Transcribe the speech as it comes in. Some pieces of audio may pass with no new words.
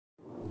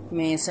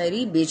Man, say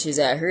these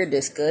bitches out here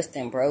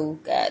disgusting, bro.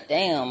 God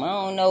damn. I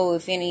don't know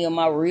if any of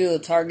my real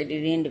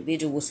targeted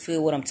individuals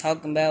feel what I'm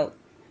talking about.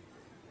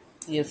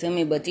 You feel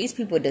me? But these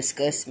people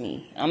disgust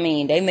me. I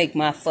mean, they make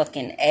my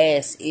fucking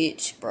ass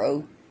itch,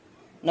 bro.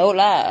 No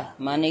lie,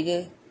 my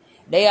nigga.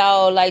 They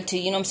all like to,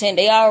 you know what I'm saying?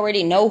 They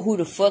already know who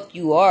the fuck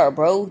you are,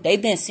 bro. They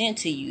been sent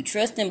to you.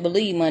 Trust and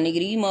believe, my nigga.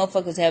 These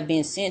motherfuckers have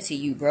been sent to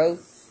you, bro.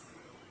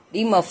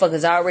 These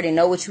motherfuckers already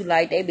know what you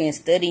like. They been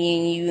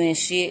studying you and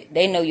shit.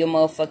 They know your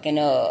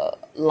motherfucking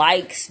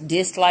likes,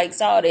 dislikes,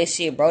 all that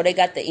shit, bro. They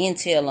got the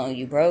intel on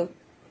you, bro.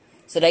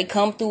 So they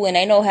come through and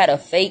they know how to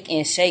fake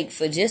and shake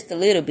for just a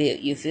little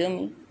bit, you feel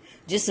me?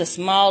 Just a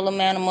small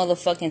amount of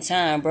motherfucking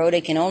time, bro.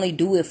 They can only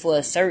do it for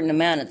a certain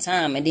amount of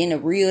time. And then the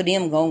real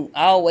them gonna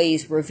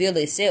always reveal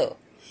itself.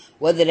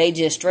 Whether they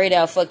just straight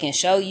out fucking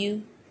show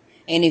you.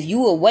 And if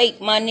you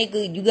awake, my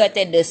nigga, you got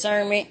that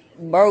discernment,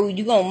 bro,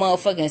 you gonna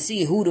motherfucking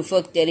see who the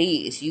fuck that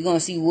is. You gonna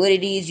see what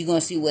it is. You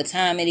gonna see what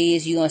time it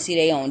is. You gonna see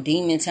they on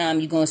demon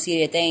time. You gonna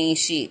see that they ain't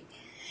shit.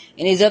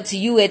 And it's up to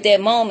you at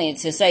that moment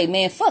to say,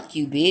 man, fuck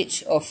you,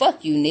 bitch. Or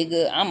fuck you,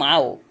 nigga. I'm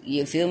out.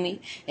 You feel me?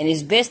 And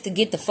it's best to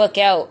get the fuck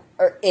out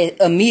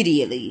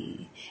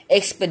immediately.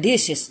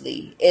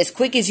 Expeditiously. As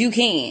quick as you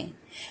can.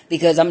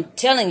 Because I'm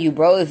telling you,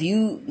 bro, if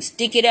you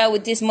stick it out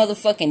with this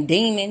motherfucking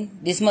demon,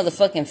 this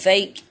motherfucking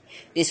fake,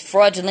 this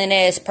fraudulent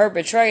ass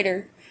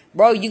perpetrator,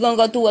 bro, you gonna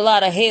go through a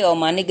lot of hell,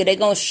 my nigga. They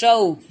gonna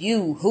show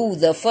you who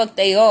the fuck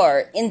they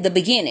are in the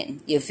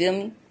beginning. You feel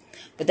me?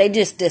 But they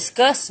just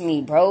disgust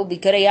me, bro,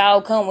 because they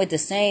all come with the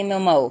same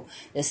MO,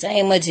 the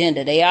same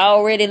agenda. They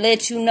already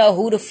let you know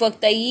who the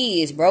fuck they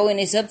is, bro, and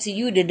it's up to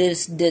you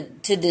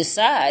to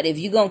decide if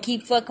you gonna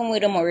keep fucking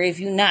with them or if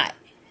you not.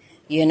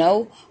 You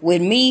know,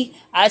 with me,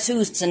 I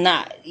choose to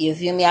not. You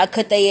feel me? I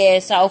cut their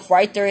ass off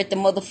right there at the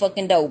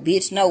motherfucking door.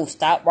 Bitch, no,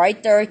 stop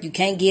right there. You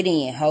can't get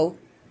in, ho.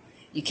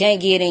 You can't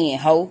get in,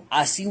 ho.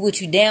 I see what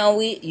you down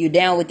with. You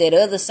down with that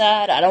other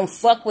side. I don't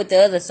fuck with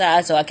the other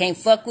side, so I can't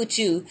fuck with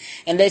you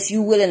unless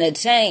you willing to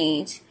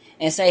change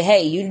and say,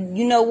 hey, you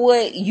know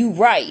what? You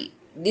right.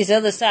 This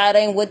other side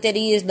ain't what that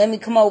is. Let me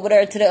come over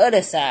there to the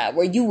other side.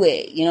 Where you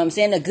at? You know what I'm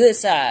saying? The good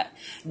side.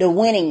 The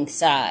winning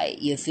side.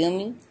 You feel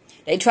me?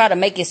 They try to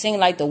make it seem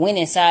like the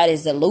winning side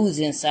is the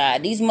losing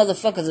side. These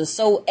motherfuckers are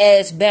so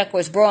ass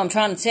backwards, bro. I'm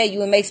trying to tell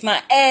you, it makes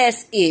my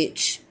ass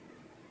itch.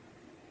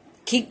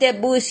 Keep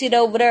that bullshit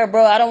over there,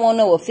 bro. I don't want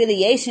no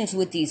affiliations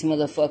with these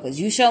motherfuckers.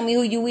 You show me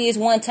who you is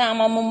one time,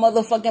 I'm gonna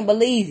motherfucking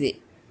believe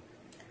it.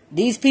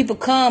 These people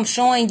come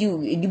showing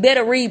you. You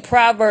better read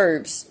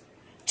Proverbs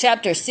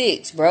chapter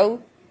 6,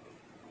 bro.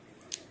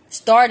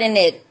 Starting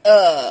at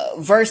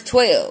verse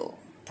 12.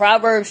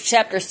 Proverbs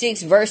chapter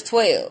 6 verse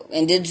 12.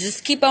 And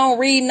just keep on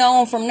reading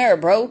on from there,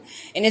 bro.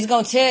 And it's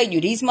gonna tell you,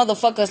 these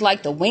motherfuckers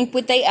like to wink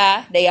with their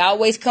eye. They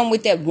always come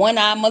with that one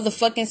eye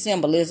motherfucking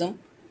symbolism.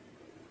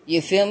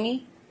 You feel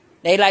me?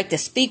 They like to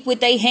speak with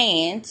their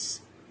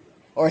hands.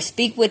 Or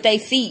speak with their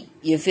feet.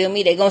 You feel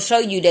me? They gonna show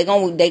you. They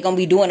gonna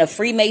be doing a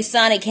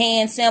Freemasonic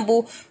hand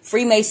symbol.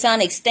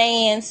 Freemasonic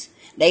stance.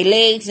 They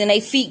legs and they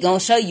feet gonna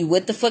show you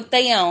what the fuck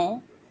they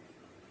on.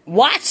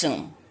 Watch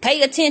them.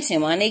 Pay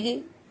attention, my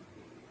nigga.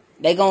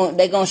 They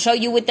gonna show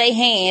you with their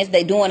hands.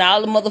 They doing all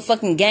the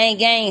motherfucking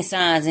gang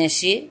signs and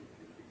shit.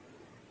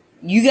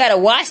 You gotta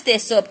watch that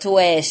subtle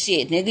ass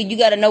shit, nigga. You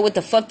gotta know what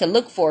the fuck to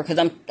look for. Cause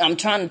I'm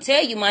trying to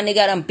tell you, my nigga,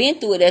 I done been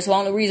through it. That's the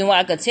only reason why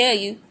I could tell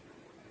you.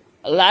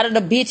 A lot of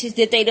the bitches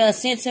that they done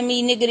sent to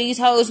me, nigga, these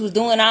hoes was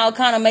doing all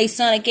kind of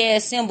Masonic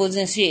ass symbols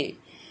and shit.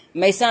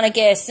 Masonic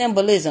ass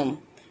symbolism.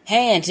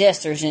 Hand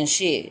gestures and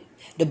shit.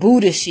 The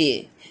Buddha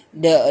shit.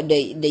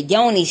 The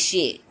Yoni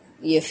shit.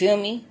 You feel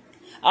me?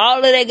 All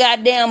of that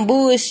goddamn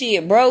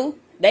bullshit, bro.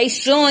 They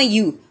showing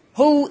you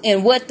who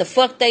and what the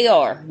fuck they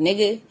are,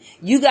 nigga.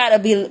 You gotta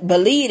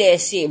believe that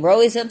shit,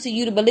 bro. It's up to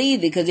you to believe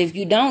it. Because if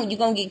you don't, you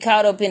gonna get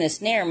caught up in a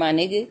snare, my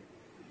nigga.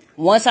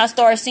 Once I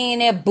start seeing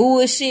that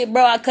bullshit,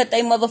 bro, I cut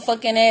they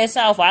motherfucking ass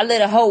off. I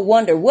let a hoe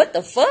wonder, what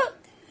the fuck?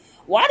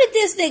 Why did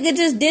this nigga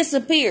just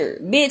disappear?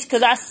 Bitch,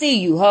 because I see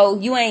you, hoe.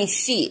 You ain't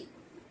shit.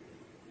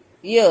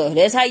 Yeah,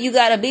 that's how you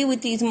gotta be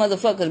with these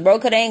motherfuckers, bro.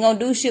 Cause they ain't gonna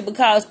do shit but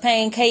cause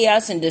pain,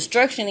 chaos, and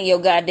destruction in your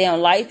goddamn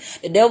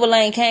life. The devil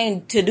ain't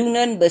came to do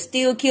nothing but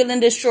steal, kill, and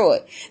destroy.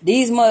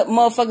 These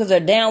motherfuckers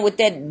are down with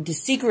that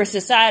secret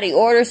society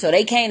order, so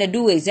they came to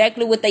do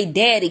exactly what they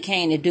daddy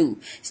came to do.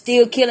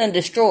 Steal, kill, and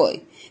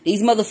destroy.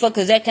 These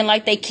motherfuckers acting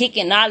like they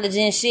kicking knowledge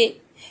and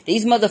shit.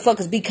 These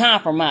motherfuckers be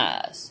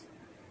compromised.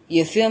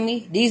 You feel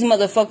me? These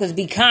motherfuckers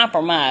be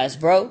compromised,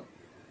 bro.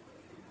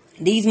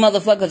 These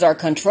motherfuckers are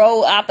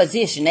controlled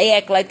opposition. They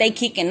act like they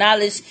kicking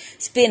knowledge,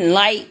 spitting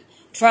light,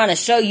 trying to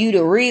show you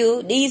the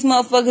real. These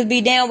motherfuckers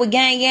be down with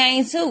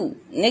gang too.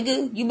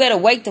 Nigga, you better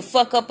wake the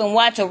fuck up and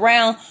watch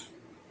around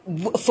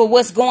for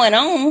what's going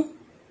on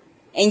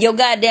in your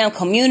goddamn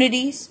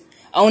communities.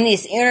 On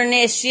this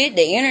internet shit,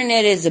 the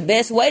internet is the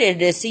best way to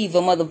deceive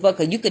a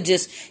motherfucker. You could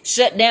just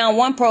shut down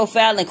one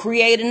profile and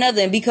create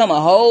another and become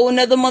a whole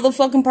nother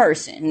motherfucking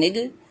person,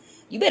 nigga.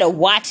 You better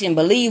watch and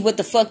believe what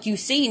the fuck you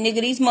see,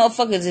 nigga. These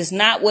motherfuckers is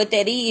not what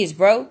that is,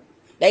 bro.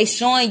 They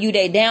showing you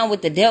they down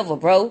with the devil,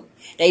 bro.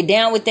 They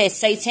down with that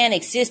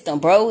satanic system,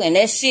 bro. And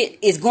that shit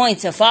is going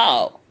to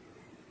fall.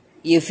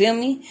 You feel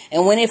me?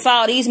 And when it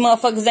fall, these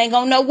motherfuckers ain't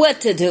gonna know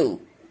what to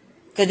do.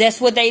 Because that's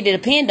what they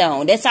depend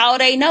on. That's all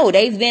they know.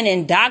 They've been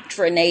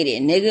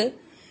indoctrinated, nigga.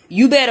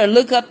 You better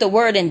look up the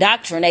word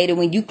indoctrinated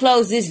when you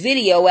close this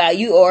video out,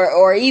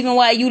 or even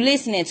while you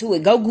listening to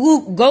it. Go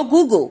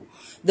Google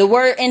the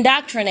word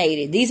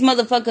indoctrinated. These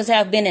motherfuckers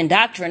have been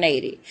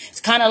indoctrinated.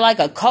 It's kind of like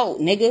a cult,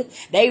 nigga.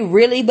 They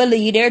really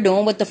believe they're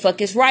doing what the fuck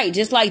is right.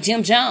 Just like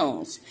Jim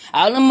Jones.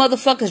 All them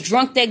motherfuckers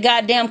drunk that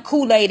goddamn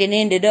Kool-Aid and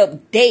ended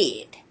up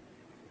dead.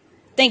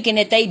 Thinking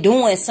that they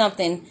doing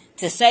something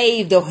to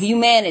save the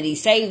humanity,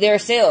 save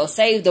themselves,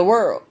 save the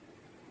world.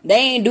 They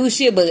ain't do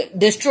shit but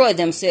destroy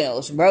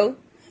themselves, bro.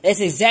 That's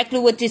exactly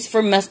what this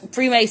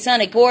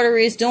Freemasonic order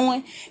is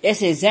doing.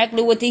 That's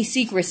exactly what these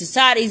secret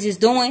societies is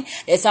doing.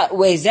 That's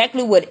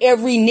exactly what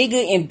every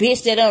nigga and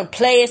bitch that done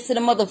plays to the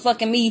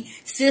motherfucking me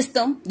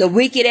system, the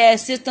wicked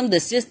ass system,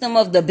 the system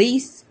of the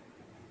beast,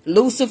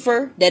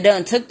 Lucifer, that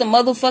done took the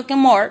motherfucking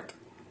mark,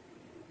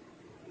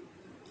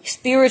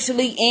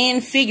 spiritually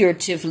and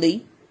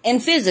figuratively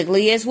and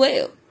physically as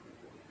well.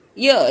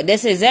 Yeah,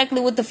 that's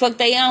exactly what the fuck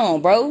they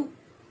on, bro.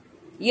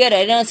 Yeah,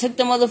 they done took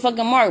the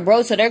motherfucking mark,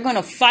 bro. So they're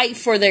gonna fight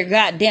for their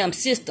goddamn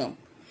system.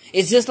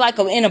 It's just like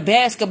in a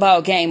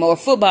basketball game or a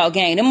football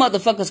game. Them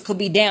motherfuckers could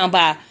be down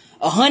by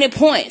 100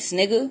 points,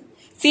 nigga.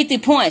 50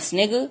 points,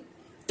 nigga.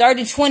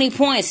 30, 20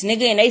 points,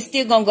 nigga. And they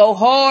still gonna go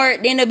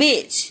hard than a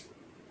bitch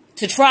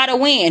to try to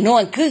win.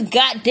 Knowing good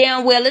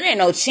goddamn well it ain't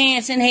no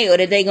chance in hell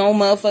that they gonna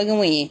motherfucking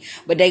win.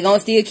 But they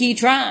gonna still keep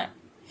trying.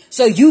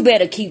 So you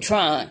better keep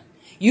trying.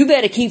 You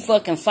better keep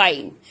fucking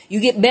fighting.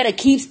 You better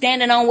keep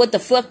standing on what the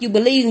fuck you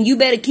believe in. You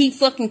better keep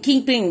fucking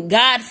keeping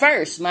God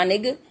first, my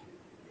nigga.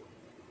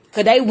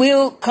 Because they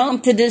will come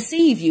to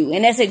deceive you.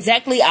 And that's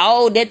exactly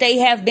all that they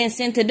have been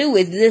sent to do,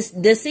 is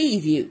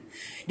deceive you.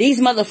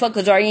 These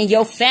motherfuckers are in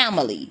your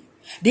family.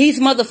 These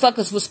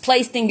motherfuckers was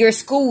placed in your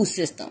school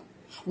system.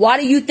 Why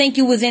do you think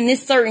you was in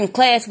this certain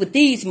class with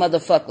these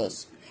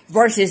motherfuckers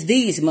versus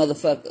these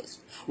motherfuckers?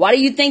 Why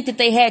do you think that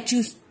they had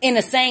you in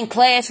the same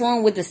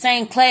classroom with the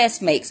same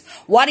classmates?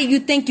 Why do you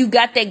think you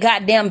got that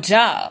goddamn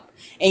job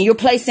and you're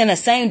placed in the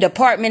same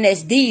department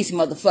as these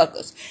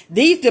motherfuckers?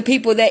 These the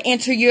people that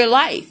enter your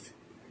life.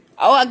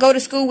 Oh, I go to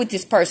school with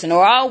this person,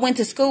 or I went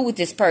to school with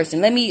this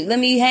person. Let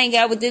me hang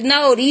out with this.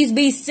 No, these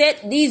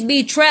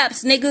be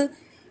traps, nigga.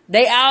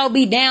 They all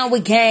be down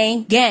with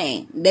gang.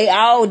 They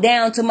all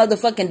down to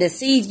motherfucking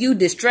deceive you,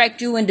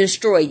 distract you, and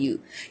destroy you.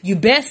 You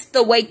best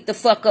to wake the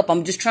fuck up.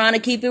 I'm just trying to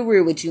keep it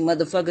real with you,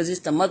 motherfuckers. It's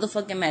the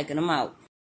motherfucking Mac, and I'm out.